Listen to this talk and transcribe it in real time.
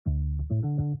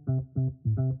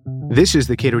This is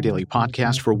the Cato Daily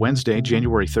Podcast for Wednesday,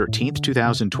 January 13th,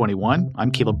 2021.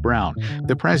 I'm Caleb Brown.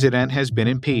 The president has been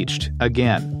impeached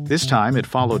again. This time it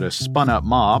followed a spun-up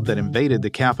mob that invaded the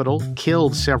Capitol,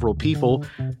 killed several people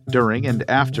during and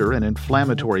after an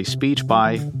inflammatory speech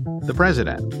by the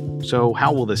president. So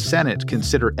how will the Senate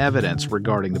consider evidence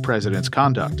regarding the president's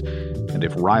conduct? And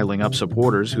if riling up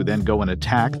supporters who then go and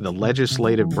attack the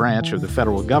legislative branch of the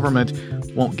federal government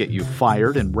won't get you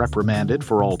fired and reprimanded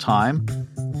for all time,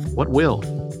 what will?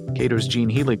 Cato's Gene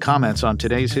Healy comments on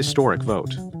today's historic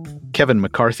vote. Kevin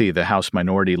McCarthy, the House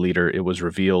Minority Leader, it was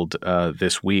revealed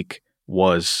this week,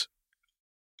 was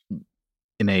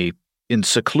in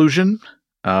seclusion,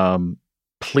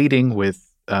 pleading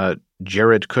with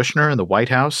Jared Kushner in the White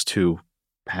House to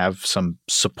have some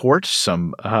support,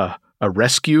 a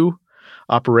rescue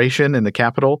operation in the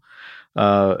Capitol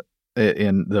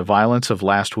in the violence of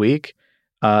last week,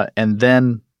 and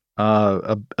then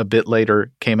a bit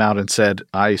later came out and said,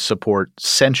 I support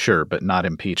censure but not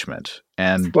impeachment.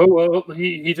 And well,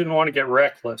 he didn't want to get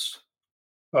reckless.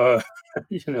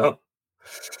 He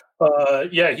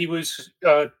was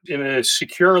in a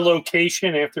secure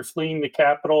location after fleeing the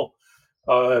Capitol,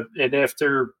 and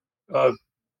after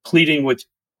pleading with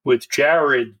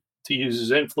Jared to use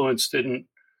his influence didn't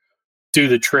do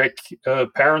the trick.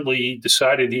 Apparently, he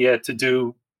decided he had to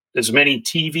do as many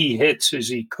TV hits as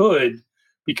he could,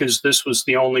 because this was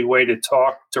the only way to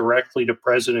talk directly to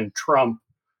President Trump,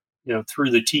 through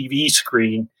the TV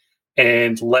screen,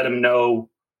 and let him know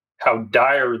how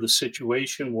dire the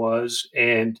situation was,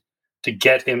 and to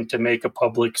get him to make a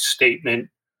public statement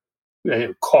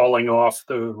calling off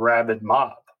the rabid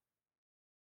mob.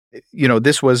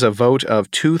 This was a vote of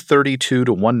 232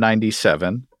 to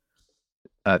 197.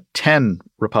 10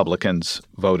 Republicans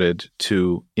voted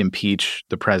to impeach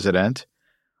the president.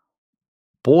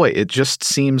 Boy, it just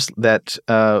seems that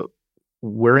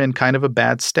we're in kind of a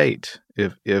bad state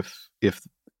if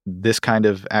this kind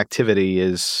of activity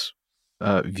is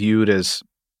viewed as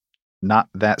not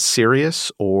that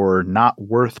serious or not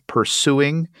worth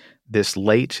pursuing this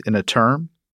late in a term.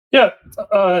 Yeah,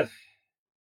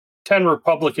 10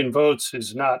 Republican votes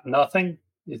is not nothing.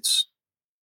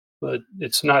 But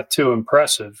it's not too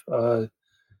impressive.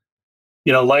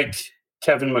 Like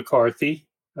Kevin McCarthy,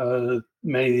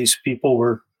 many of these people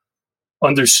were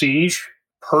under siege,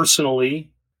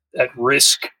 personally at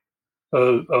risk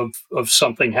of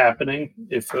something happening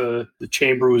if the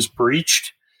chamber was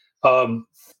breached.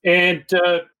 And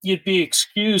you could be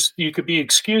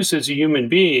excused as a human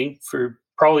being for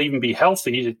probably even be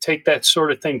healthy to take that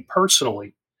sort of thing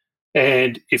personally.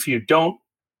 And if you're not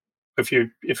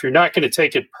going to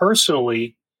take it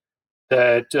personally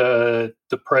that the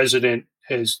president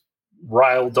has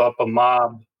riled up a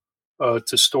mob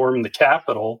to storm the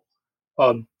Capitol,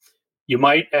 you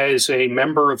might, as a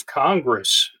member of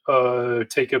Congress,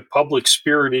 take a public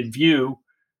spirited view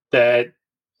that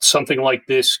something like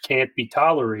this can't be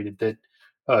tolerated, that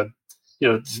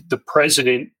the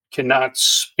president cannot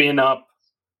spin up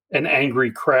an angry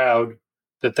crowd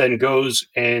that then goes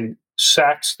and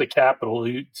sacks the Capitol.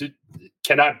 You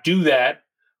cannot do that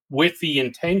with the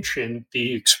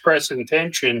express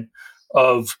intention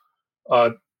of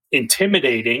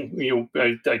intimidating.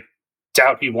 I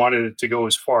doubt he wanted it to go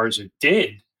as far as it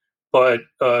did, but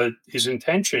his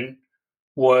intention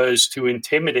was to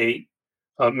intimidate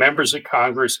members of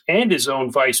Congress and his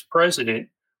own vice president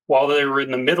while they were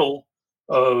in the middle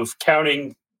of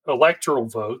counting electoral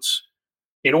votes,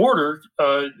 in order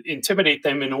intimidate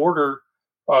them in order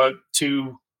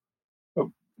to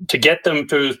get them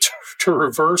to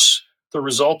reverse the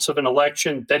results of an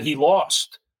election that he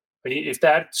lost. If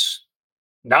that's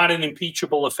not an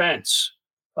impeachable offense,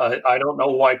 I don't know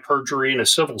why perjury in a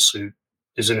civil suit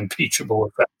is an impeachable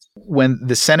offense. When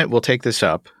the Senate will take this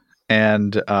up,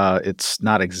 and it's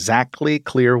not exactly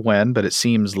clear when, but it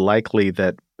seems likely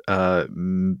that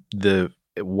the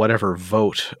whatever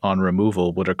vote on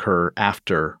removal would occur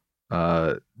after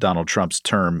Donald Trump's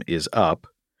term is up.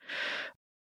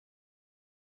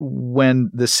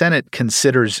 When the Senate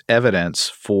considers evidence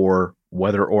for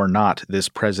whether or not this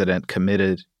president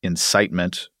committed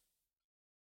incitement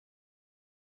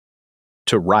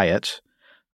to riot,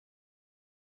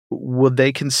 would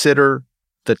they consider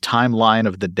the timeline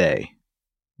of the day?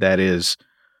 That is,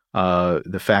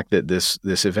 the fact that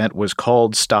this event was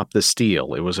called Stop the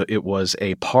Steal. It was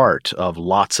a part of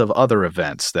lots of other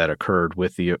events that occurred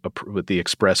with the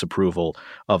express approval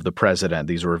of the president.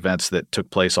 These were events that took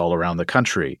place all around the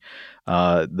country.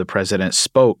 The president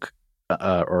spoke,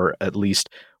 or at least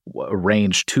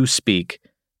arranged to speak,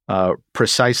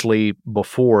 precisely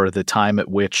before the time at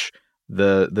which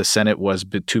the Senate was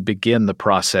to begin the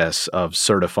process of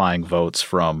certifying votes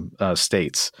from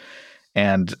states,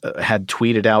 and had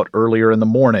tweeted out earlier in the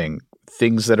morning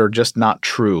things that are just not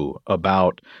true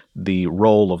about the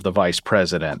role of the vice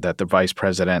president, that the vice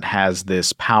president has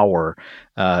this power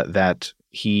that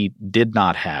he did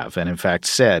not have, and in fact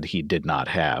said he did not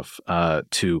have,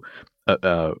 to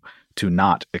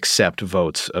not accept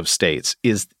votes of states.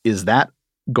 Is that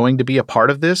going to be a part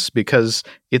of this? Because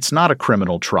it's not a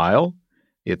criminal trial.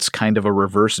 It's kind of a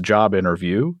reverse job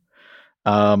interview.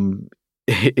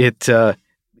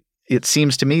 It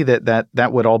seems to me that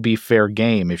would all be fair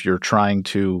game if you're trying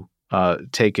to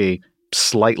take a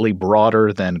slightly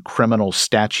broader than criminal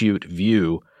statute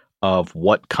view of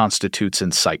what constitutes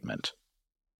incitement.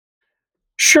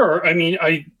 Sure. I mean,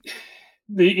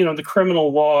 the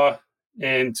criminal law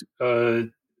and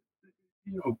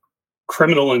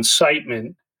criminal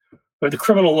incitement, or the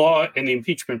criminal law and the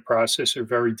impeachment process are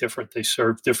very different. They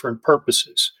serve different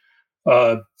purposes,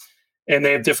 uh, and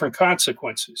they have different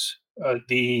consequences.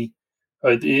 The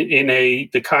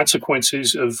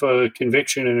consequences of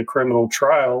conviction in a criminal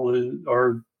trial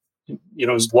are,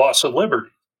 is loss of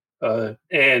liberty,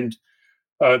 and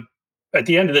uh, at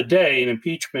the end of the day, an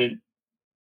impeachment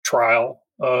trial,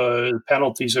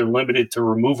 penalties are limited to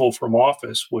removal from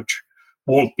office, which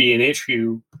won't be an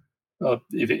issue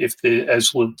if the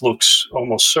as looks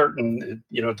almost certain.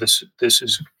 This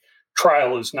is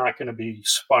trial is not going to be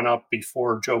spun up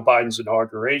before Joe Biden's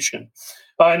inauguration,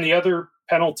 and the other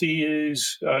penalty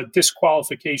is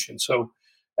disqualification. So,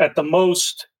 at the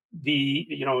most,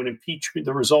 an impeachment,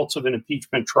 the results of an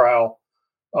impeachment trial,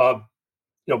 uh,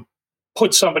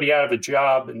 put somebody out of a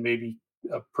job and maybe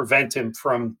prevent him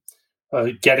from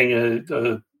getting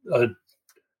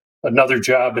another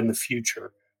job in the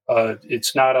future.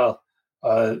 It's not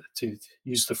to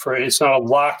use the phrase, it's not a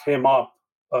lock him up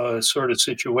sort of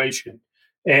situation.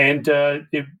 And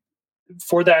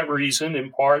for that reason,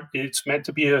 in part, it's meant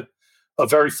to be a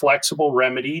very flexible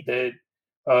remedy that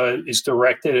is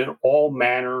directed at all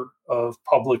manner of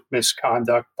public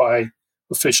misconduct by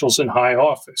officials in high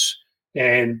office.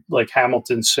 And like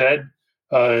Hamilton said,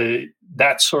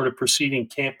 that sort of proceeding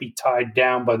can't be tied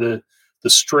down by the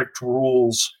strict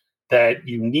rules that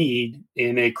you need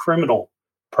in a criminal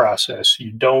process.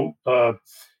 You don't,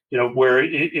 where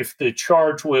if the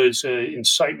charge was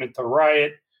incitement to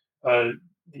riot, and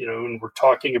we're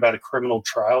talking about a criminal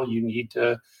trial, you need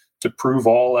to prove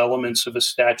all elements of a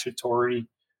statutory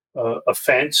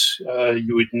offense.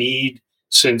 You would need,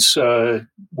 since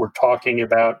we're talking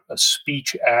about a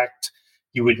speech act,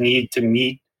 you would need to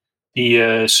meet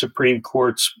the Supreme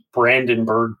Court's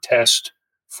Brandenburg test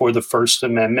for the First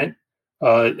Amendment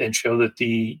and show that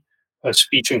the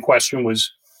speech in question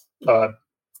was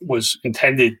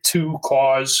intended to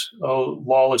cause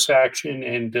lawless action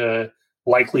and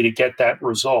likely to get that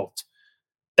result.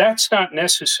 That's not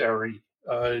necessary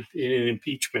in an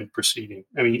impeachment proceeding.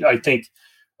 I mean, I think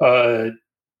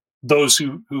those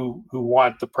who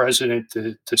want the president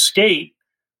to skate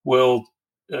will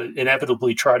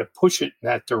inevitably try to push it in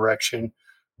that direction,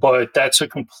 but that's a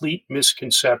complete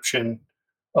misconception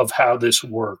of how this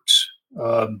works.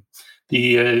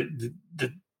 The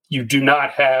you do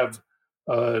not have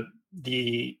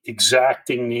the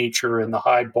exacting nature and the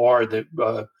high bar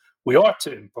that we ought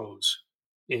to impose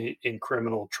in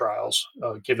criminal trials,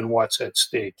 given what's at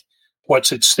stake.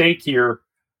 What's at stake here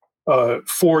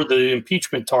for the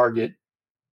impeachment target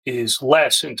is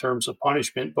less in terms of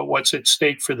punishment, but what's at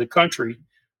stake for the country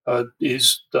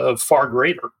is far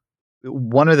greater.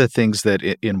 One of the things that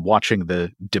in watching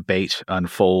the debate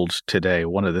unfold today,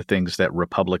 one of the things that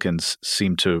Republicans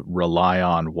seem to rely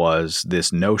on was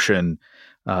this notion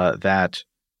that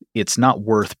it's not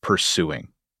worth pursuing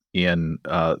in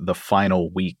the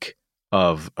final week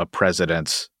of a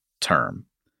president's term.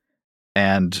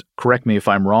 And correct me if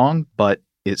I'm wrong, but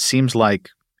it seems like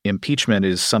impeachment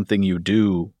is something you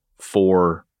do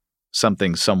for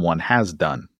something someone has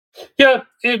done. Yeah,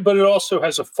 but it also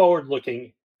has a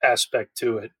forward-looking aspect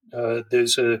to it.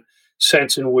 There's a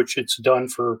sense in which it's done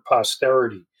for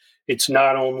posterity. It's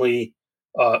not only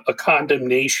a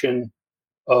condemnation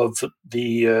of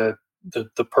the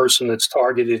person that's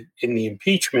targeted in the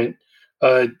impeachment.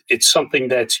 It's something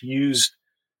that's used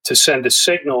to send a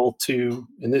signal to,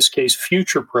 in this case,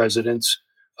 future presidents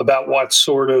about what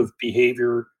sort of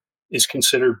behavior is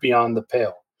considered beyond the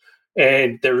pale.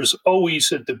 And there's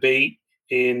always a debate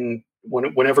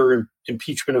whenever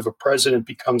impeachment of a president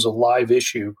becomes a live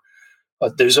issue.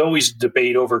 There's always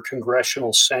debate over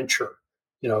congressional censure,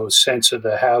 sense of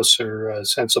the House or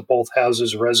sense of both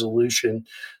houses resolution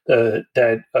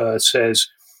that says,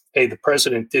 hey, the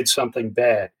president did something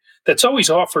bad. that's always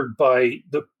offered by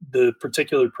the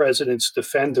particular president's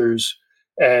defenders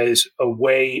as a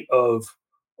way of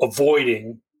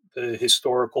avoiding the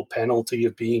historical penalty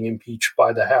of being impeached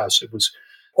by the House. It was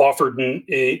offered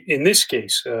in this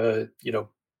case. Uh,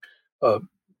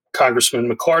 Congressman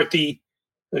McCarthy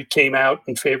came out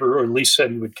in favor, or at least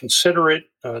said he would consider it.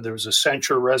 There was a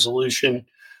censure resolution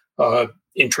uh,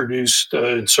 introduced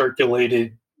and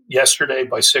circulated yesterday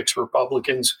by 6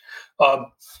 Republicans.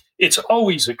 Um, it's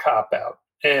always a cop out,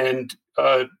 and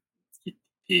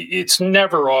it's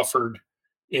never offered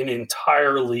in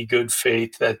entirely good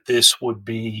faith that this would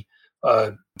be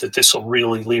that this will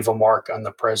really leave a mark on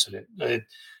the president.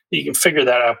 You can figure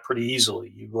that out pretty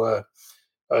easily.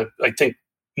 I think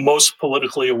most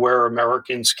politically aware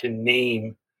Americans can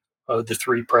name the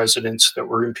 3 presidents that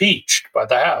were impeached by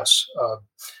the House: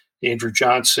 Andrew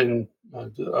Johnson,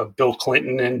 Bill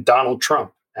Clinton, and Donald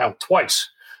Trump. Now twice.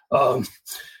 Um,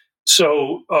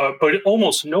 but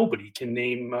almost nobody can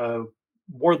name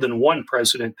more than one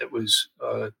president that was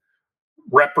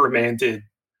reprimanded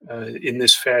in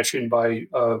this fashion by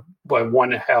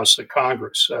one House of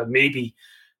Congress. Maybe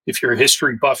if you're a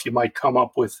history buff, you might come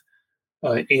up with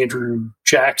Andrew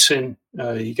Jackson.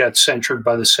 He got censured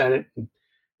by the Senate in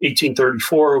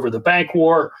 1834 over the Bank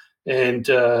War. And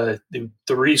the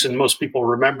reason most people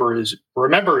remember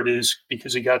it is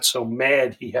because he got so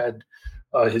mad he had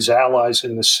his allies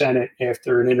in the Senate,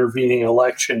 after an intervening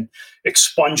election,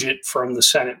 expunge it from the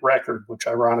Senate record, which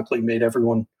ironically made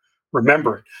everyone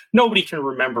remember it. Nobody can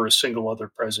remember a single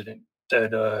other president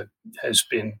that has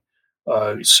been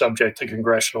subject to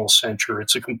congressional censure.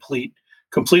 It's a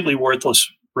completely worthless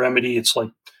remedy. It's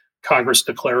like Congress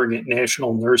declaring it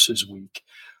National Nurses Week.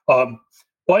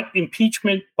 But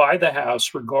impeachment by the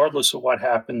House, regardless of what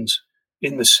happens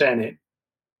in the Senate,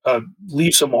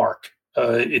 leaves a mark.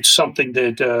 It's something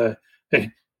that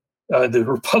the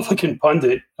Republican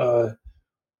pundit,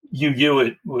 Hugh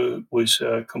Hewitt, was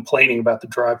complaining about the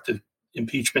drive to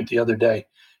impeachment the other day.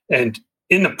 And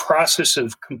in the process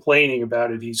of complaining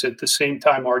about it, he's at the same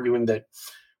time arguing that,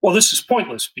 well, this is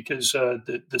pointless because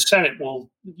the Senate we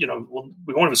won't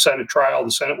have a Senate trial.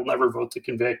 The Senate will never vote to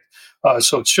convict.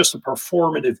 So it's just a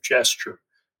performative gesture.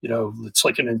 It's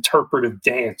like an interpretive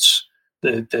dance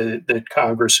that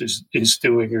Congress is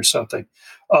doing or something.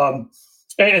 And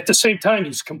at the same time,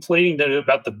 he's complaining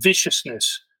about the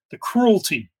viciousness, the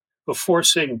cruelty of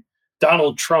forcing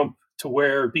Donald Trump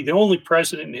to be the only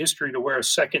president in history to wear a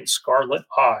second scarlet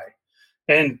eye.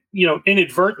 And,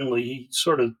 inadvertently,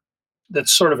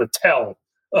 that's sort of a tell.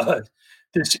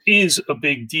 This is a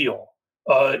big deal.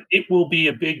 It will be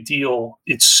a big deal.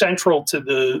 It's central to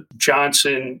the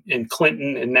Johnson and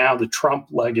Clinton and now the Trump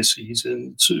legacies.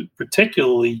 And so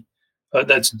particularly,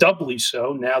 that's doubly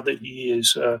so now that he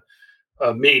has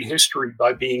made history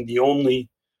by being the only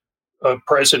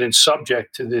president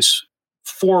subject to this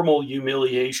formal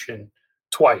humiliation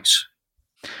twice.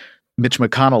 Mitch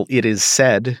McConnell, it is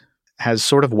said, has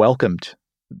sort of welcomed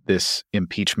this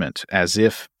impeachment as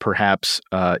if perhaps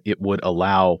it would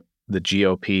allow the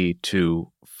GOP to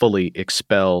fully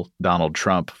expel Donald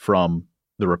Trump from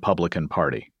the Republican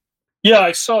Party. Yeah,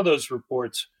 I saw those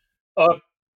reports.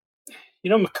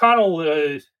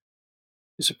 McConnell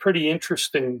is a pretty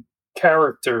interesting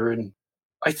character. And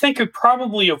I think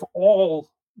probably of all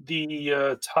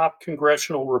the top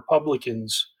congressional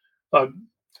Republicans,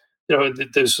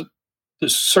 there's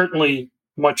certainly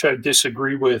much I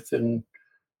disagree with and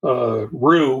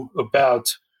rue about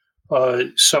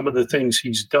some of the things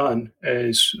he's done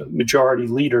as majority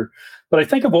leader. But I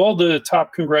think of all the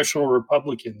top congressional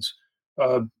Republicans,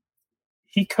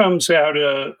 he comes out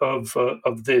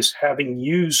of this having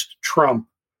used Trump,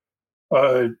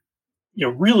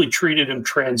 really treated him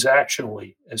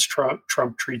transactionally as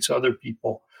Trump treats other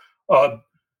people.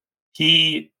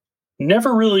 He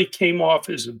never really came off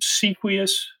as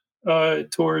obsequious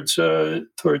towards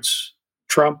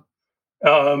Trump.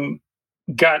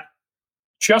 Got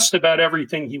just about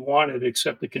everything he wanted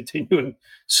except the continuing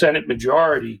Senate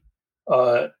majority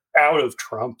out of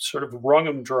Trump, sort of wrung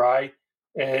him dry,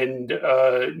 and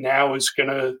now is going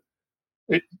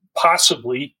to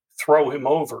possibly throw him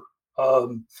over.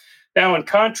 Now, in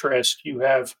contrast, you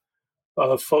have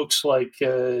folks like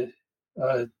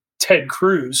Ted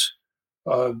Cruz.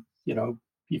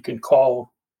 You can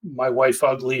call my wife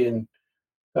ugly and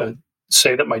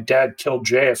say that my dad killed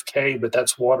JFK, but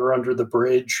that's water under the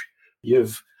bridge. You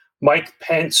have Mike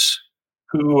Pence,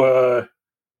 who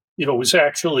was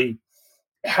actually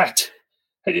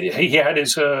he had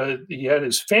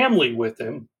his family with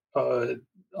him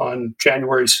on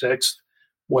January 6th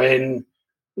when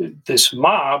this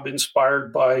mob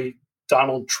inspired by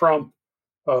Donald Trump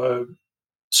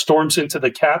storms into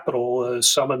the Capitol,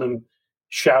 some of them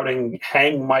shouting,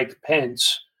 "Hang Mike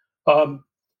Pence."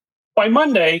 By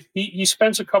Monday, he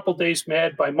spends a couple days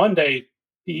mad. By Monday,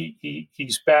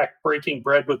 he's back breaking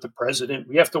bread with the president.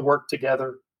 We have to work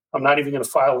together. I'm not even going to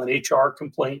file an HR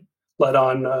complaint, let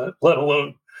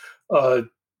alone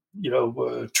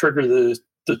trigger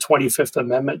the 25th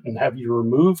Amendment and have you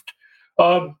removed.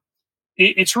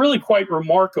 It's really quite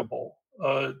remarkable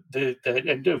that,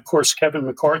 and of course Kevin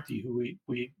McCarthy, who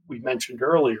we mentioned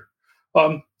earlier.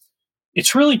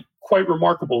 It's really quite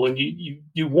remarkable, and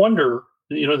you wonder.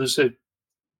 There's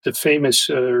the famous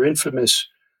or infamous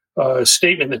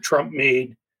statement that Trump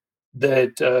made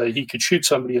that he could shoot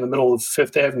somebody in the middle of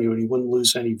Fifth Avenue and he wouldn't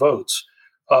lose any votes.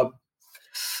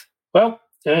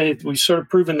 We've sort of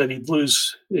proven that he'd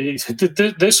lose.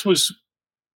 This was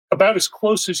about as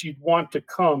close as you'd want to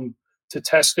come to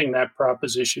testing that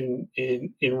proposition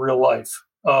in real life.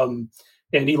 And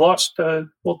he lost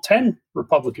 10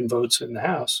 Republican votes in the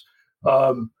House.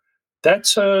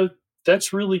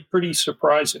 That's really pretty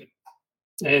surprising,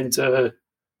 and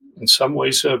in some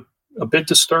ways a bit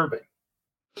disturbing.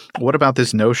 What about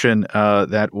this notion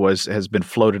that has been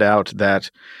floated out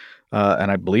that,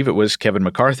 and I believe it was Kevin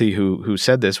McCarthy who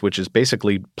said this, which is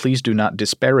basically, please do not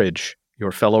disparage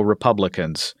your fellow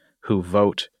Republicans who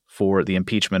vote for the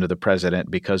impeachment of the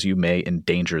president because you may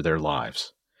endanger their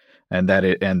lives, and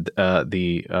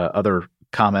the other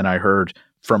comment I heard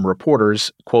from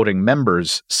reporters quoting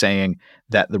members saying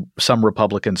that some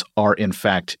Republicans are in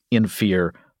fact in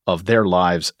fear of their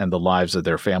lives and the lives of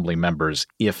their family members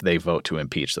if they vote to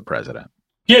impeach the president.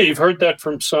 Yeah, you've heard that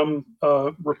from some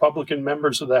Republican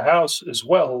members of the House as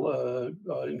well,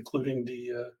 including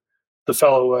the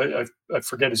fellow, I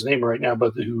forget his name right now,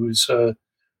 but who's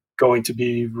going to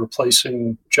be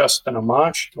replacing Justin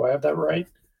Amash. Do I have that right?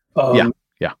 Yeah.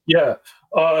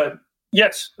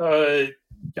 Yes.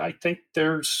 I think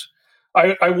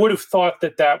I would have thought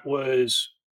that was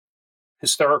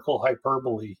hysterical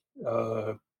hyperbole,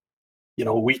 a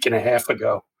week and a half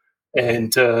ago.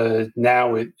 And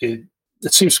now it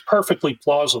seems perfectly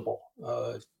plausible.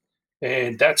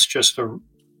 And that's just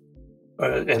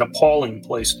an appalling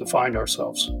place to find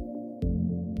ourselves.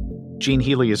 Gene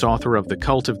Healy is author of The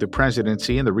Cult of the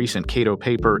Presidency and the recent Cato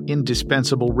paper,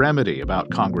 Indispensable Remedy, about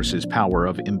Congress's power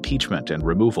of impeachment and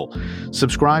removal.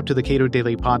 Subscribe to the Cato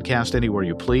Daily Podcast anywhere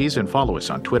you please and follow us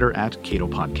on Twitter @Cato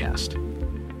Podcast.